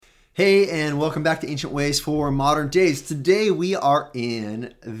Hey, and welcome back to Ancient Ways for Modern Days. Today we are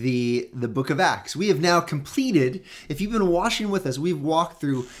in the book of Acts. We have now completed, if you've been watching with us, we've walked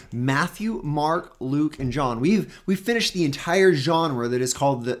through Matthew, Mark, Luke, and John. We've finished the entire genre that is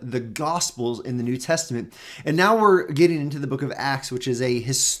called the Gospels in the New Testament. And now we're getting into the book of Acts, which is a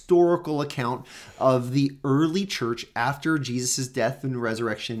historical account of the early church after Jesus' death and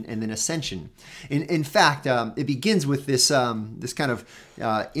resurrection and then ascension. In fact, it begins with this kind of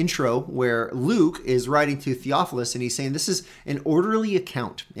intro where Luke is writing to Theophilus and he's saying this is an orderly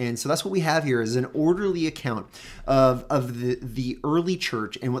account. And so that's what we have here is an orderly account of the early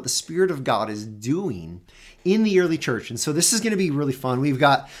church and what the Spirit of God is doing in the early church. And so this is going to be really fun. We've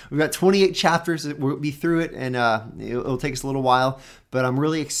got 28 chapters. We'll be through it, and it'll take us a little while, but I'm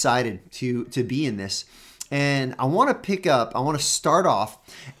really excited to be in this. And I want to start off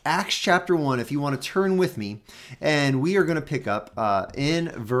Acts chapter 1, if you want to turn with me, and we are going to pick up in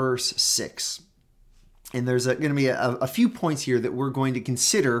verse 6. And there's going to be a few points here that we're going to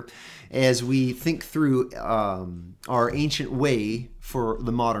consider as we think through our ancient way for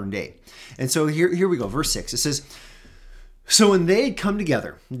the modern day. And so here we go, verse 6. It says, "So when they had come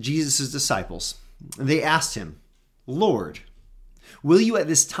together, Jesus' disciples, they asked him, 'Lord, will you at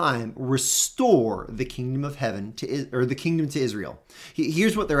this time restore the kingdom of heaven or the kingdom to Israel?'"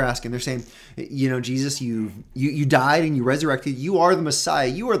 Here's what they're asking. They're saying, Jesus, you died and you resurrected. You are the Messiah.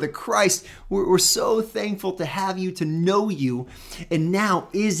 You are the Christ. We're so thankful to have you, to know you. And now,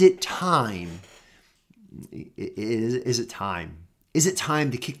 is it time? Is it time? Is it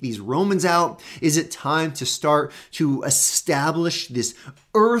time to kick these Romans out? Is it time to start to establish this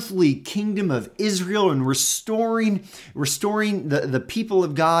earthly kingdom of Israel and restoring the people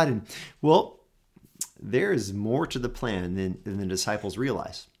of God? And well, there is more to the plan than the disciples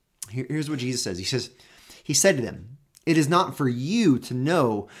realize. Here's what Jesus says. He said to them, "It is not for you to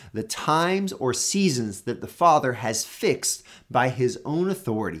know the times or seasons that the Father has fixed by his own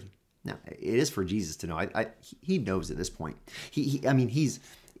authority." Now, it is for Jesus to know. He knows at this point. He's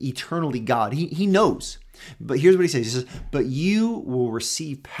eternally God. He knows. But here's what he says. He says, "But you will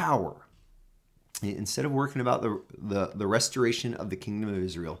receive power." Instead of working about the restoration of the kingdom of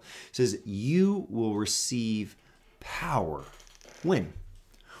Israel, it says, you will receive power. When?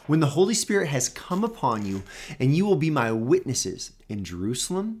 "When the Holy Spirit has come upon you, and you will be my witnesses in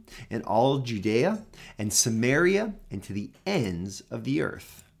Jerusalem and all Judea and Samaria and to the ends of the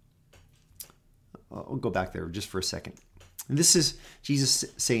earth." I'll go back there just for a second. And this is Jesus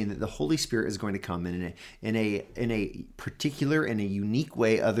saying that the Holy Spirit is going to come in a particular and a unique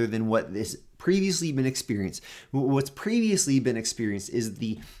way other than what has previously been experienced. What's previously been experienced is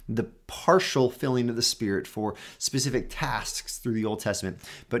the partial filling of the Spirit for specific tasks through the Old Testament.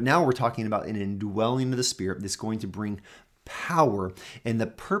 But now we're talking about an indwelling of the Spirit that's going to bring power. And the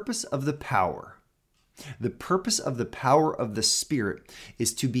purpose of the power of the Spirit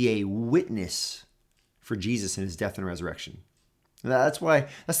is to be a witness for Jesus and his death and resurrection. That's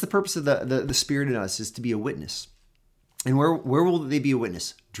the purpose of the Spirit in us, is to be a witness. And where will they be a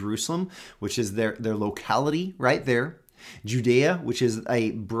witness? Jerusalem, which is their locality right there. Judea, which is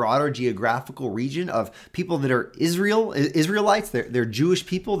a broader geographical region of people that are Israelites. They're Jewish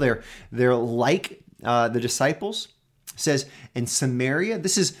people. They're like the disciples. It says, and Samaria,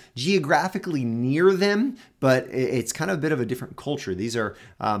 this is geographically near them, but it's kind of a bit of a different culture. These are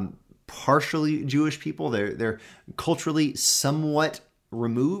partially Jewish people. They're culturally somewhat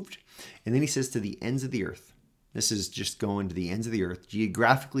removed. And then he says to the ends of the earth. This is just going to the ends of the earth,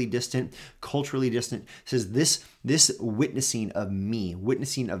 geographically distant, culturally distant. It says this witnessing of me,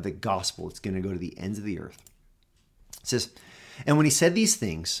 witnessing of the gospel, it's going to go to the ends of the earth. It says, and when he said these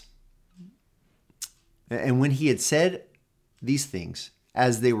things, and when he had said these things,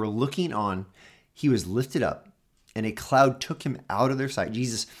 as they were looking on, he was lifted up, and a cloud took him out of their sight.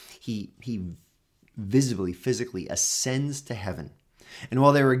 Jesus, he visibly, physically ascends to heaven. And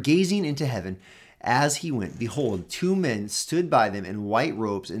while they were gazing into heaven, as he went, behold, two men stood by them in white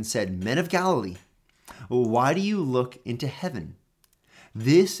robes and said, "Men of Galilee, why do you look into heaven?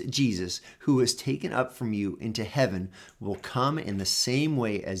 This Jesus who was taken up from you into heaven will come in the same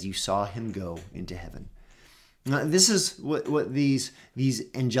way as you saw him go into heaven." Now, this is what these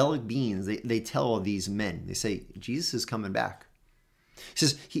angelic beings, they tell these men. They say, Jesus is coming back. He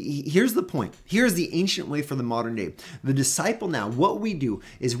says, here's the point. Here's the ancient way for the modern day. The disciple now, what we do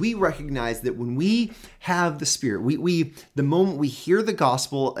is we recognize that when we have the Spirit, the moment we hear the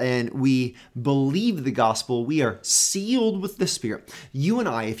gospel and we believe the gospel, we are sealed with the Spirit. You and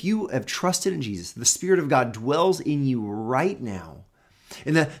I, if you have trusted in Jesus, the Spirit of God dwells in you right now.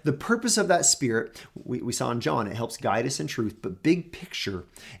 And the purpose of that Spirit, we saw in John, it helps guide us in truth. But big picture,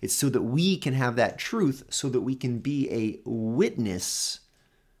 it's so that we can have that truth so that we can be a witness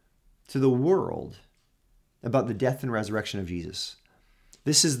to the world about the death and resurrection of Jesus.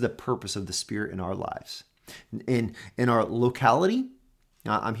 This is the purpose of the Spirit in our lives. In our locality,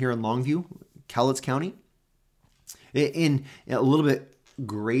 I'm here in Longview, Cowlitz County. In a little bit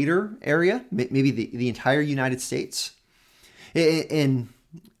greater area, maybe the entire United States,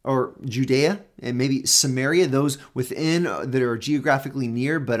 or Judea and maybe Samaria, those within that are geographically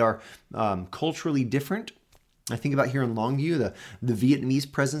near but are culturally different. I think about here in Longview, the Vietnamese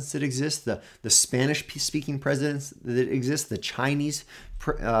presence that exists, the Spanish-speaking presence that exists, the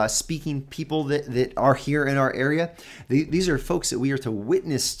Chinese-speaking people that are here in our area. These are folks that we are to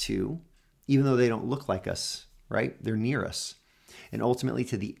witness to, even though they don't look like us, right? They're near us. And ultimately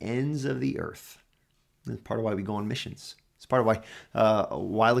to the ends of the earth. That's part of why we go on missions. It's part of why a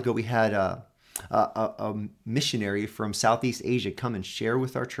while ago we had a missionary from Southeast Asia come and share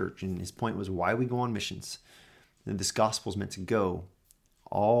with our church. And his point was why we go on missions. And this gospel is meant to go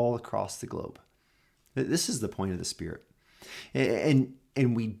all across the globe. This is the point of the Spirit. And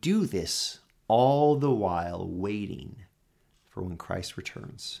we do this all the while waiting for when Christ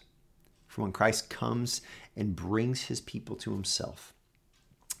returns. For when Christ comes and brings his people to himself.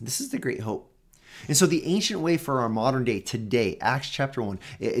 This is the great hope. And so the ancient way for our modern day today, Acts chapter 1,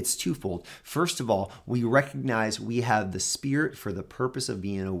 it's twofold. First of all, we recognize we have the Spirit for the purpose of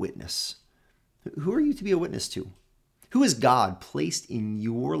being a witness. Who are you to be a witness to? Who has God placed in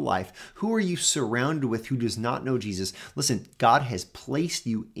your life? Who are you surrounded with who does not know Jesus? Listen, God has placed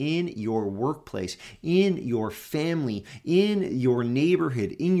you in your workplace, in your family, in your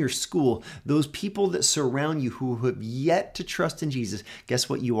neighborhood, in your school. Those people that surround you who have yet to trust in Jesus, guess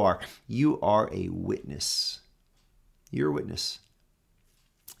what you are? You are a witness. You're a witness.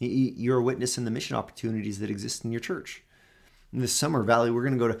 You're a witness in the mission opportunities that exist in your church. In this summer, Valley, we're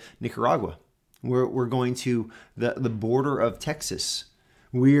going to go to Nicaragua. We're going to the border of Texas.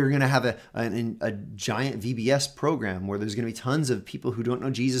 We're going to have a giant VBS program where there's going to be tons of people who don't know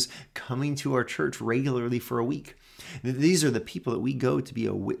Jesus coming to our church regularly for a week. These are the people that we go to be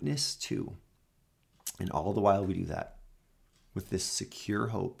a witness to. And all the while we do that with this secure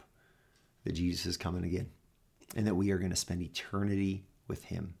hope that Jesus is coming again and that we are going to spend eternity with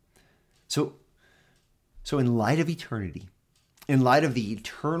him. So in light of eternity, in light of the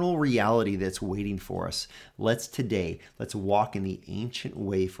eternal reality that's waiting for us, let's walk in the ancient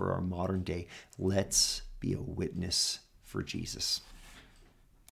way for our modern day. Let's be a witness for Jesus.